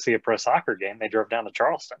wanted to go see a pro soccer game, they drove down to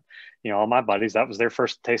Charleston. All my buddies, that was their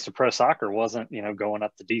first taste of pro soccer. Wasn't going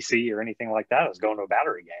up to DC or anything like that. It was going to a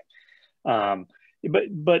Battery game.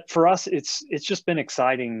 But for us, it's just been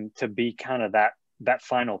exciting to be kind of that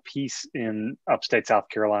final piece in upstate South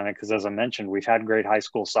Carolina, because as I mentioned, we've had great high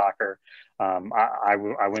school soccer. I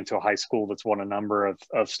went to a high school that's won a number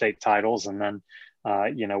of state titles, and then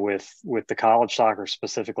with the college soccer,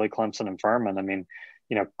 specifically Clemson and Furman. I mean,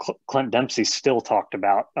 Clint Dempsey still talked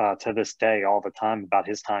about to this day all the time about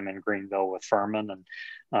his time in Greenville with Furman,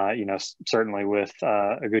 and certainly with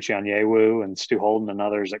Oguchi Onyewu and Stu Holden and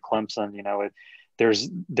others at Clemson.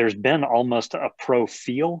 There's been almost a pro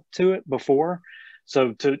feel to it before.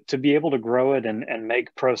 So to be able to grow it and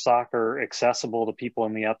make pro soccer accessible to people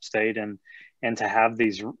in the upstate and to have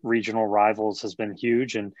these regional rivals has been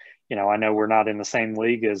huge. And, you know, I know we're not in the same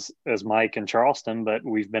league as Mike and Charleston, but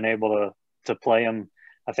we've been able to play them,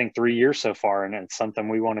 I think, 3 years so far. And it's something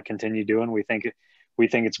we want to continue doing. We think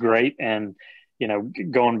it's great. And, you know,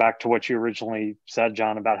 going back to what you originally said,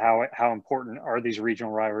 Jon, about how important are these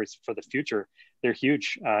regional rivalries for the future, they're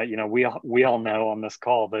huge. You know, we all know on this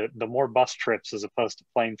call that the more bus trips as opposed to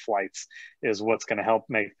plane flights is what's going to help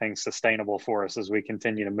make things sustainable for us as we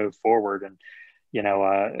continue to move forward. And, you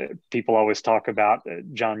know, people always talk about,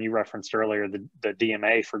 Jon, you referenced earlier, the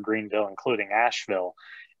DMA for Greenville, including Asheville,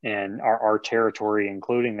 and our territory,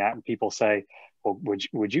 including that. And people say, well,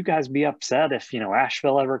 would you guys be upset if, you know,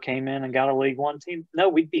 Asheville ever came in and got a League One team? No,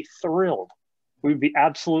 we'd be thrilled. We'd be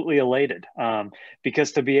absolutely elated,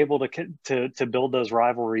 because to be able to build those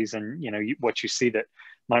rivalries and, you know, what you see that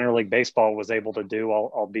minor league baseball was able to do,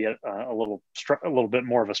 albeit a little bit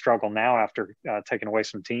more of a struggle now after taking away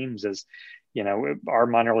some teams, is, you know, our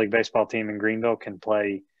minor league baseball team in Greenville can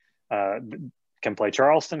play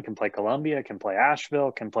Charleston, can play Columbia, can play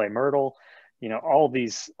Asheville, can play Myrtle, you know, all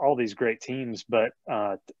these great teams. But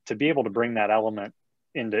to be able to bring that element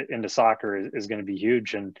into soccer is going to be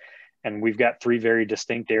huge. And we've got 3 very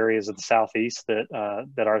distinct areas of the Southeast that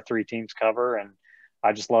our 3 teams cover. And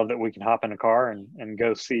I just love that we can hop in a car and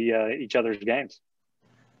go see each other's games.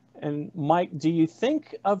 And Mike, do you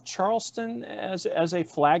think of Charleston as a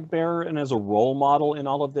flag bearer and as a role model in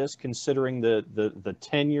all of this, considering the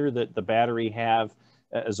tenure that the Battery have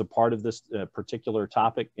as a part of this particular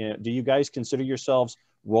topic? Do you guys consider yourselves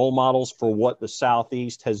role models for what the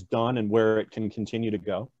Southeast has done and where it can continue to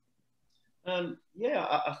go? Yeah,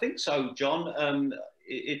 I think so, Jon.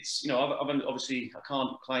 It's, you know, I've obviously, I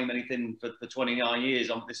can't claim anything for 29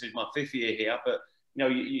 years. This is my 5th year here, but, you know,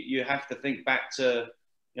 you have to think back to,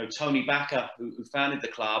 you know, Tony Backer, who founded the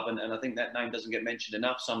club, and I think that name doesn't get mentioned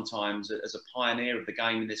enough sometimes, as a pioneer of the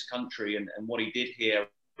game in this country, and what he did here,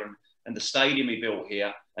 and the stadium he built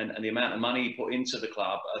here, and the amount of money he put into the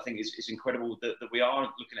club. I think is incredible that we are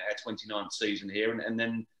looking at our 29th season here, and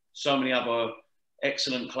then so many other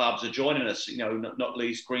excellent clubs are joining us, you know, not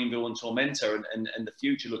least Greenville and Tormenta, and the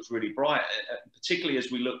future looks really bright, particularly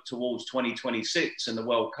as we look towards 2026 and the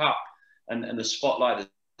World Cup and the spotlight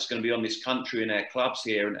that's going to be on this country and our clubs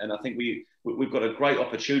here. And I think we've got a great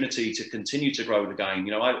opportunity to continue to grow the game.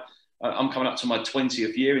 You know, I'm coming up to my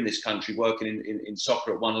 20th year in this country working in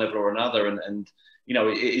soccer at one level or another, and you know,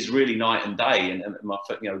 it is really night and day. And my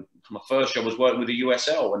first job was working with the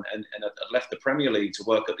USL, and I left the Premier League to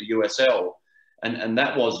work at the USL. And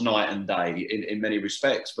that was night and day in many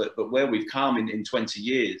respects. But where we've come in 20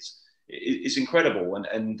 years is incredible.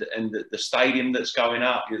 And the stadium that's going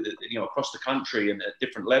up, you know, across the country and at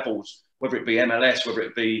different levels, whether it be MLS, whether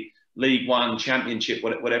it be League One, Championship,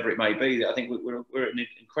 whatever it may be, I think we're at an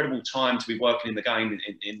incredible time to be working in the game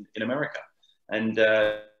in America. And,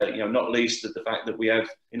 you know, not least the fact that we have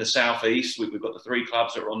in the Southeast, we've got the 3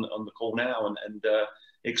 clubs that are on the call now, and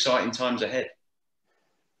exciting times ahead.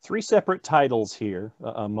 3 separate titles here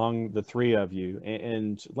among the 3 of you.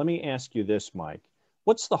 And let me ask you this, Mike.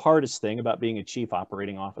 What's the hardest thing about being a chief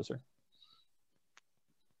operating officer?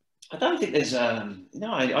 I don't think there's, you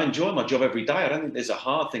know, I enjoy my job every day. I don't think there's a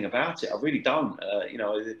hard thing about it. I really don't. You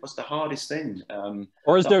know, what's the hardest thing?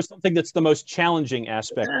 Or is there something that's the most challenging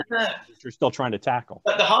aspect that you're still trying to tackle?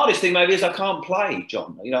 But the hardest thing maybe is I can't play,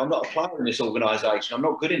 Jon. You know, I'm not a player in this organisation. I'm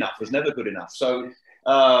not good enough. I was never good enough. So,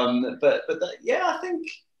 yeah, I think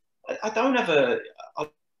I don't have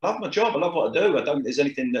I love my job. I love what I do. I don't think there's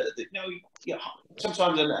anything that you know. Yeah,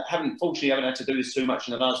 sometimes I haven't had to do this too much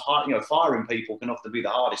in the last. You know, firing people can often be the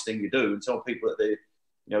hardest thing you do, and tell people that they, you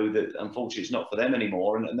know, that unfortunately it's not for them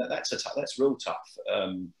anymore, and that's real tough.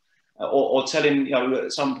 Or telling, you know,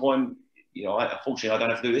 at some point, you know, unfortunately I don't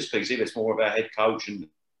have to do this piece either. It's more about head coach and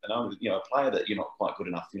you know, a player that you're not quite good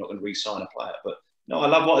enough. You're not going to re-sign a player. But no, I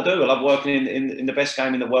love what I do. I love working in the best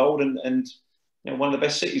game in the world, and you know, one of the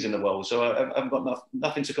best cities in the world. So I haven't got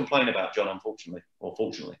nothing to complain about, Jon, unfortunately, or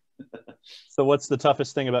fortunately. So what's the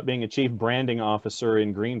toughest thing about being a chief branding officer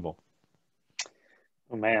in Greenville?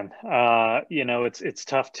 Oh man, you know, it's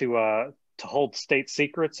tough to hold state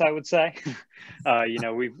secrets, I would say. You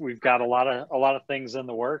know, we've got a lot of things in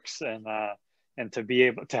the works, and to be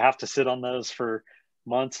able to have to sit on those for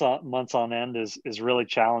months on end is really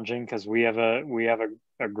challenging, because we have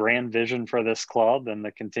a grand vision for this club and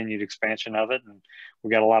the continued expansion of it, and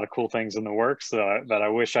we got a lot of cool things in the works that I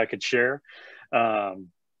wish I could share.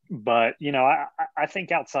 But you know, I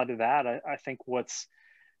think outside of that, I think what's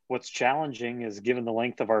what's challenging is, given the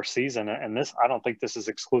length of our season, and this, I don't think this is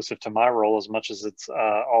exclusive to my role as much as it's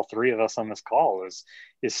all three of us on this call, is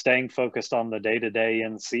staying focused on the day-to-day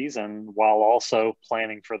in season while also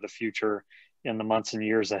planning for the future in the months and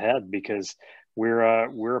years ahead, because we're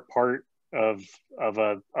a part of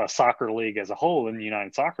a soccer league as a whole in the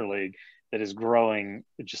United Soccer League that is growing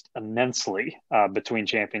just immensely between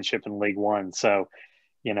Championship and League One. So,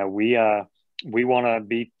 you know, we want to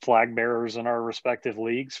be flag bearers in our respective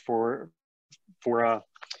leagues for the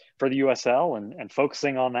USL and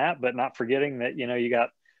focusing on that, but not forgetting that, you know, you got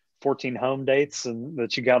 14 home dates and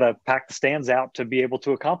that you got to pack the stands out to be able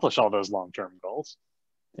to accomplish all those long-term goals.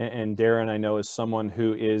 And Darin, I know, as someone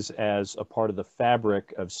who is as a part of the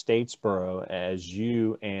fabric of Statesboro, as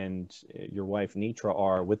you and your wife Nitra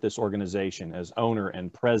are with this organization as owner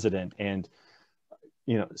and president and,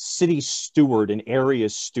 you know, city steward and area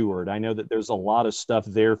steward, I know that there's a lot of stuff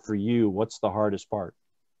there for you. What's the hardest part?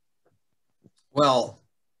 Well,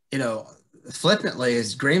 you know, flippantly,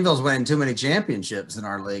 is Greenville's winning too many championships in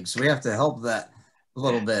our league, so we have to help that a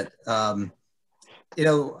little bit. You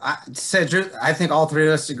know, I think all three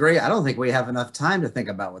of us agree. I don't think we have enough time to think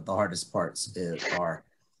about what the hardest parts are.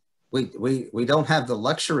 We don't have the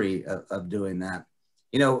luxury of doing that.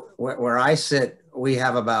 You know, where I sit, we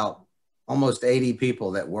have about almost 80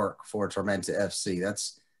 people that work for Tormenta FC.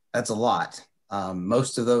 That's a lot.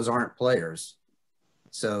 Most of those aren't players.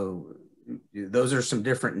 So those are some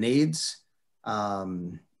different needs.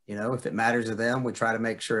 You know, if it matters to them, we try to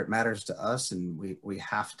make sure it matters to us, and we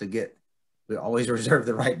always reserve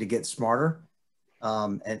the right to get smarter.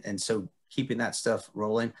 And so keeping that stuff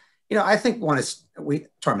rolling, you know, I think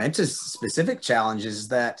Tormenta's specific challenge is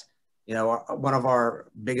that, you know, one of our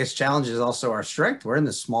biggest challenges is also our strength. We're in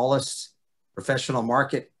the smallest professional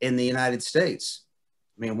market in the United States.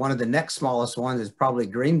 I mean, one of the next smallest ones is probably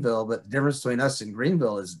Greenville, but the difference between us and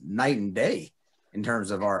Greenville is night and day in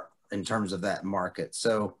terms of that market.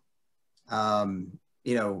 So,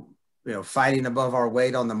 you know, fighting above our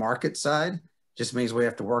weight on the market side just means we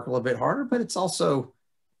have to work a little bit harder, but it's also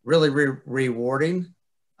really rewarding.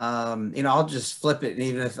 You know, I'll just flip it, and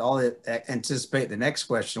even if I'll anticipate the next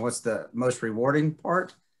question, what's the most rewarding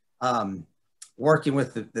part? Working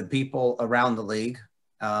with the people around the league.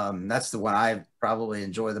 That's the one I probably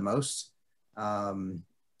enjoy the most.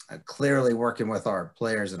 Clearly working with our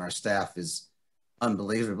players and our staff is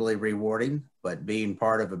unbelievably rewarding, but being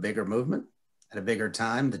part of a bigger movement at a bigger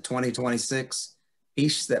time, the 2026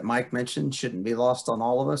 piece that Mike mentioned shouldn't be lost on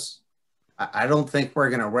all of us. I don't think we're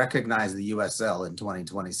going to recognize the USL in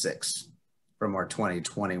 2026 from our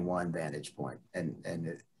 2021 vantage point.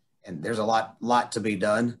 And there's a lot to be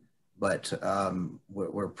done, but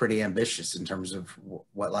we're pretty ambitious in terms of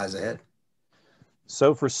what lies ahead.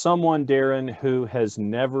 So for someone, Darin, who has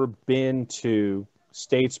never been to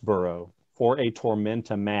Statesboro for a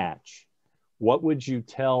Tormenta match, what would you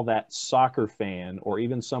tell that soccer fan, or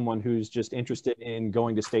even someone who's just interested in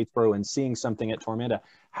going to Statesboro and seeing something at Tormenta?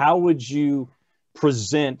 How would you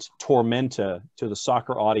present Tormenta to the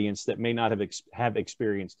soccer audience that may not have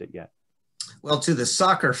experienced it yet? Well, to the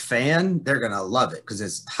soccer fan, they're going to love it because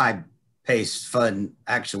it's high-paced, fun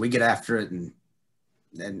action. We get after it, and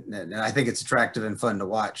I think it's attractive and fun to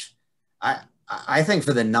watch. I think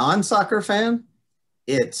for the non-soccer fan,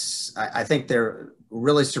 I think they're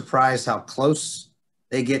really surprised how close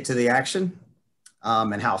they get to the action,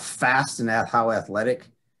 and how fast and how athletic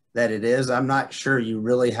that it is. I'm not sure you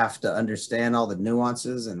really have to understand all the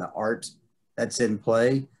nuances and the art that's in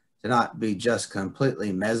play to not be just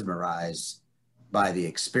completely mesmerized by the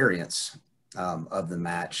experience of the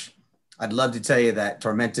match. I'd love to tell you that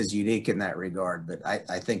Tormenta is unique in that regard, but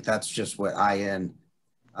I think that's just what high-end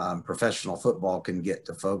professional football can get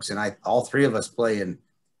to folks. And all three of us play in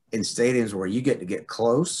stadiums where you get to get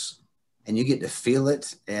close and you get to feel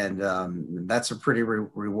it. And that's a pretty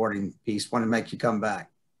rewarding piece. Want to make you come back.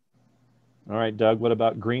 All right, Doug, what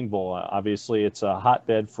about Greenville? Obviously, it's a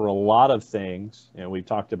hotbed for a lot of things. You know, we've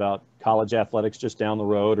talked about college athletics just down the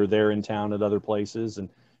road, or they're in town at other places, and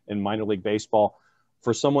minor league baseball.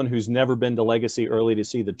 For someone who's never been to Legacy Early to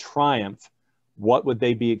see the triumph, what would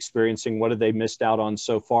they be experiencing? What have they missed out on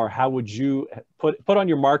so far? How would you put on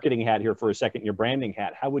your marketing hat here for a second, your branding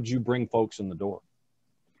hat? How would you bring folks in the door?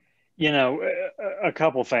 You know, a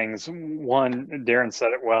couple things. One, Darin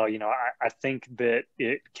said it well. You know, I think that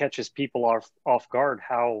it catches people off guard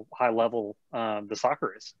how high level the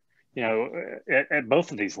soccer is. You know, at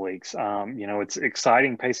both of these leagues. You know, it's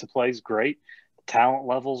exciting. Pace of play is great. Talent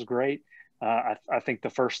level's great. I think the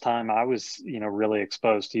first time I was, you know, really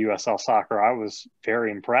exposed to USL soccer, I was very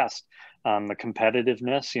impressed. The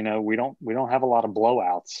competitiveness, you know, we don't have a lot of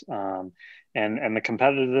blowouts. and the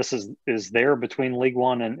competitiveness is there between League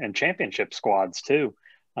One and championship squads too,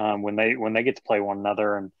 when they get to play one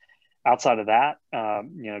another. And outside of that,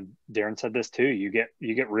 Darin said this too. You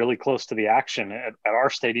get really close to the action at our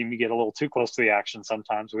stadium. You get a little too close to the action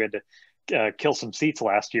sometimes. We had to kill some seats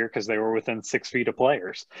last year because they were within 6 feet of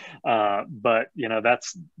players. But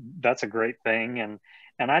that's a great thing.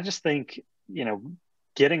 And I just think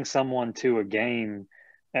getting someone to a game,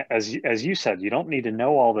 as you said, you don't need to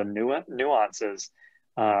know all the nuances.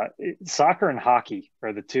 Soccer and hockey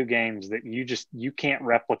are the two games that you can't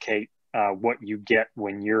replicate what you get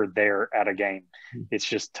when you're there at a game. It's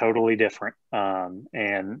just totally different.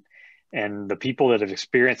 And the people that have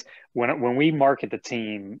experienced, when we market the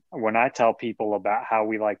team, when I tell people about how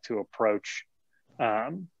we like to approach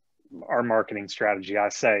our marketing strategy, I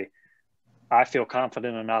say, I feel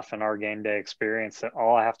confident enough in our game day experience that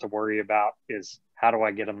all I have to worry about is how do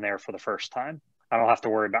I get them there for the first time? I don't have to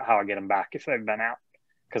worry about how I get them back if they've been out,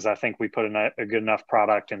 because I think we put in a good enough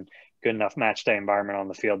product and good enough match day environment on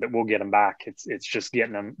the field that we'll get them back. It's just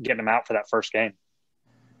getting them out for that first game.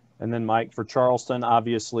 And then Mike, for Charleston,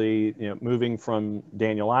 obviously, moving from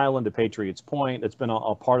Daniel Island to Patriots Point, it's been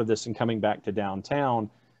a part of this and coming back to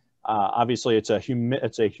downtown. Obviously, it's a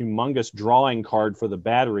humongous drawing card for the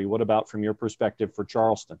Battery. What about from your perspective for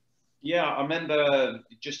Charleston? Yeah, I remember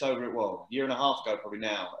just over a year and a half ago, probably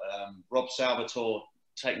now, Rob Salvatore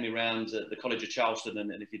taking me around the College of Charleston,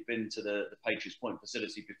 and if you'd been to the Patriots Point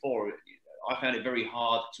facility before, I found it very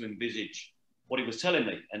hard to envisage what he was telling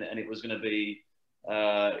me, and it was going to be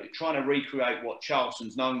trying to recreate what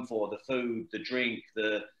Charleston's known for: the food, the drink,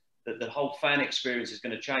 the whole fan experience is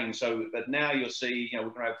going to change. So, but now you'll see, we're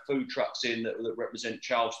going to have food trucks in that represent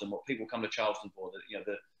Charleston, what people come to Charleston for.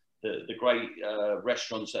 The great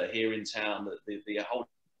restaurants that are here in town, the whole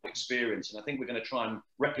experience. And I think we're going to try and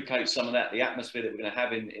replicate some of that, the atmosphere that we're going to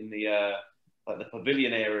have in the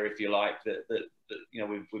pavilion area, if you like,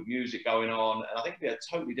 with music going on. And I think it'll be a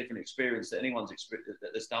totally different experience that anyone's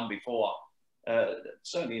that's done before.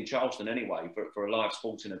 Certainly in Charleston anyway, for a live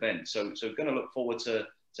sporting event. So going to look forward to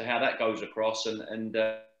how that goes across, and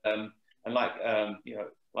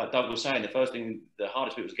like Doug was saying, the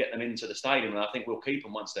hardest bit was getting them into the stadium, and I think we'll keep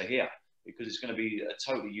them once they're here, because it's going to be a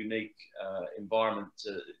totally unique environment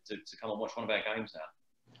to come and watch one of our games now.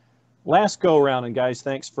 Last go around, and guys,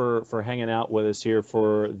 thanks for hanging out with us here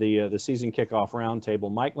for the season kickoff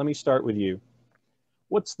roundtable. Mike, let me start with you.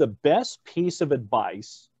 What's the best piece of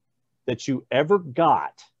advice that you ever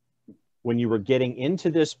got when you were getting into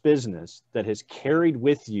this business that has carried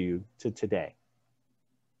with you to today?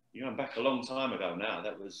 Back a long time ago now.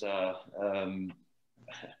 That was, I don't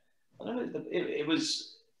know, it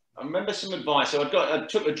was, I remember some advice. So I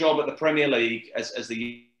took a job at the Premier League as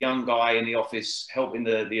the young guy in the office, helping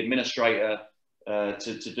the administrator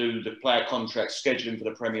to do the player contract scheduling for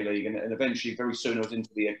the Premier League. And eventually, very soon, I was into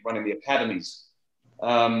running the academies.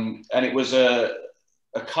 And it was a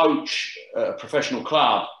coach at a professional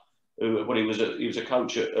club. He was a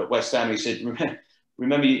coach at West Ham. He said,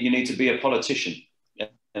 remember, you need to be a politician.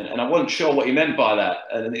 And I wasn't sure what he meant by that.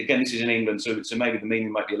 And again, this is in England, so maybe the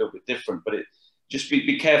meaning might be a little bit different. But just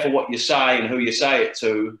be careful what you say and who you say it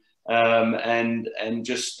to, and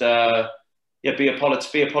just be a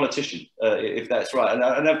politician if that's right.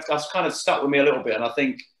 And that's kind of stuck with me a little bit. And I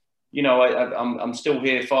think I'm still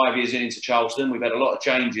here 5 years into Charleston. We've had a lot of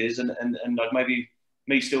changes, and maybe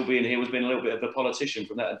me still being here was being a little bit of a politician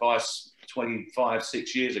from that advice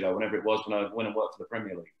 6 years ago, whenever it was, when I went and worked for the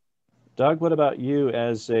Premier League. Doug, what about you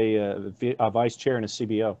as a vice chair and a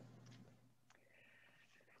CBO?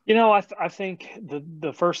 I think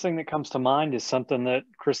the first thing that comes to mind is something that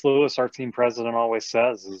Chris Lewis, our team president, always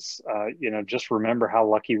says is, just remember how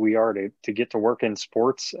lucky we are to get to work in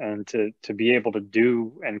sports and to be able to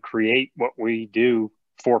do and create what we do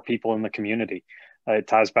for people in the community. It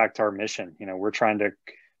ties back to our mission. We're trying to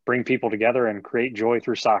bring people together and create joy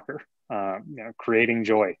through soccer. Creating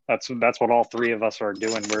joy. That's what all three of us are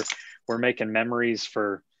doing. We're making memories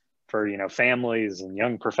for families and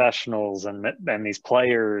young professionals and these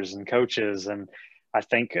players and coaches. And I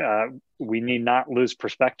think we need not lose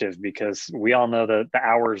perspective, because we all know that the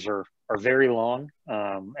hours are very long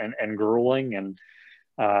and grueling, and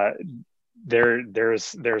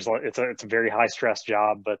it's a very high stress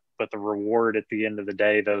job, but the reward at the end of the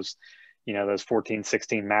day, those 14,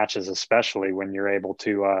 16 matches, especially when you're able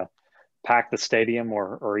to pack the stadium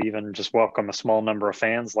or even just welcome a small number of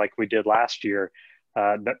fans like we did last year,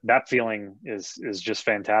 that feeling is just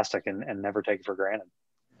fantastic, and never take it for granted.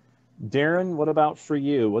 Darin, what about for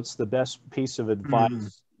you? What's the best piece of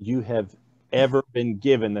advice you have ever been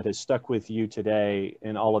given that has stuck with you today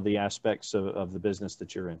in all of the aspects of the business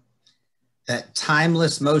that you're in? that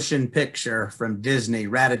timeless motion picture from Disney,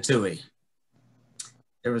 Ratatouille.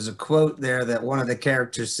 There was a quote there that one of the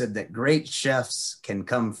characters said that great chefs can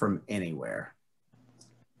come from anywhere.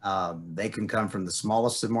 They can come from the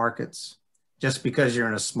smallest of markets. Just because you're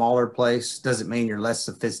in a smaller place doesn't mean you're less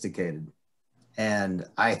sophisticated. And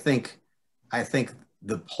I think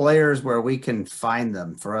the players where we can find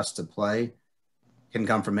them for us to play can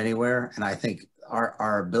come from anywhere. And I think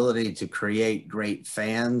our ability to create great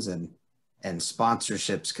fans and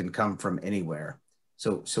sponsorships can come from anywhere.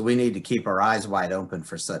 So we need to keep our eyes wide open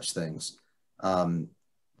for such things. You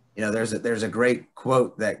know, there's a great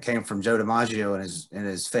quote that came from Joe DiMaggio in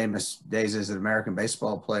his famous days as an American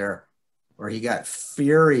baseball player, where he got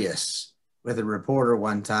furious with a reporter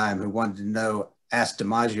one time who wanted to asked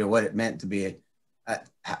DiMaggio what it meant to be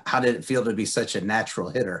how did it feel to be such a natural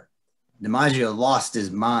hitter. DiMaggio lost his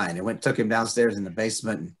mind and took him downstairs in the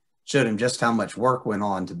basement and showed him just how much work went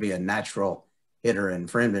on to be a natural hitter, and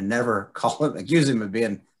for him to never accuse him of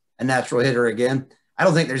being a natural hitter again. I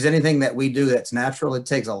don't think there's anything that we do that's natural. It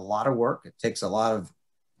takes a lot of work. It takes a lot of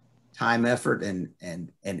time, effort, and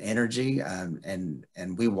energy.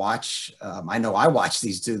 And we watch. I know I watch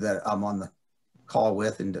these two that I'm on the call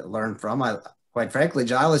with and to learn from. Quite frankly,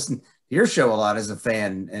 John, I listen to your show a lot as a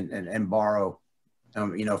fan and borrow,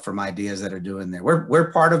 you know, from ideas that are doing there.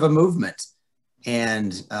 We're part of a movement,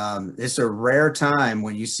 and it's a rare time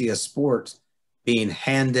when you see a sport being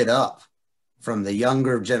handed up from the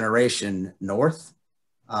younger generation north.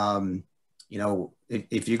 You know,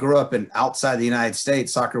 if you grew up outside the United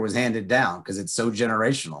States, soccer was handed down because it's so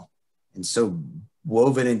generational and so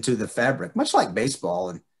woven into the fabric, much like baseball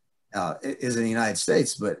and is in the United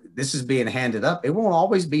States. But this is being handed up. It won't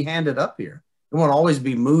always be handed up here. It won't always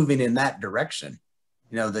be moving in that direction.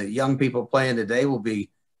 You know, the young people playing today will be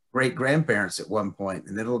great grandparents at one point,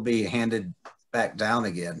 and it'll be handed back down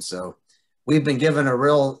again. So we've been given a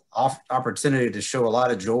real opportunity to show a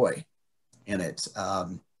lot of joy in it.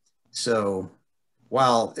 So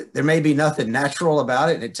while there may be nothing natural about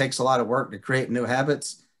it, and it takes a lot of work to create new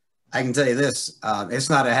habits, I can tell you this, it's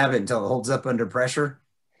not a habit until it holds up under pressure.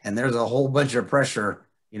 And there's a whole bunch of pressure,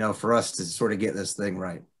 you know, for us to sort of get this thing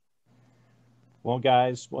right. Well,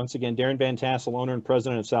 guys, once again, Darin Van Tassell, owner and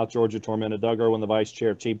president of South Georgia Tormenta, Doug Erwin, the vice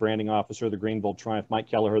chair, chief branding officer of the Greenville Triumph, Mike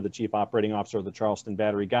Kelleher, the chief operating officer of the Charleston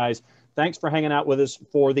Battery. Guys, thanks for hanging out with us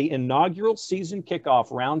for the inaugural season kickoff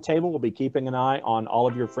roundtable. We'll be keeping an eye on all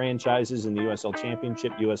of your franchises in the USL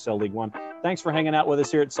Championship, USL League One. Thanks for hanging out with us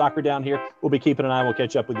here at Soccer Down Here. We'll be keeping an eye. We'll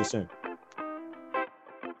catch up with you soon.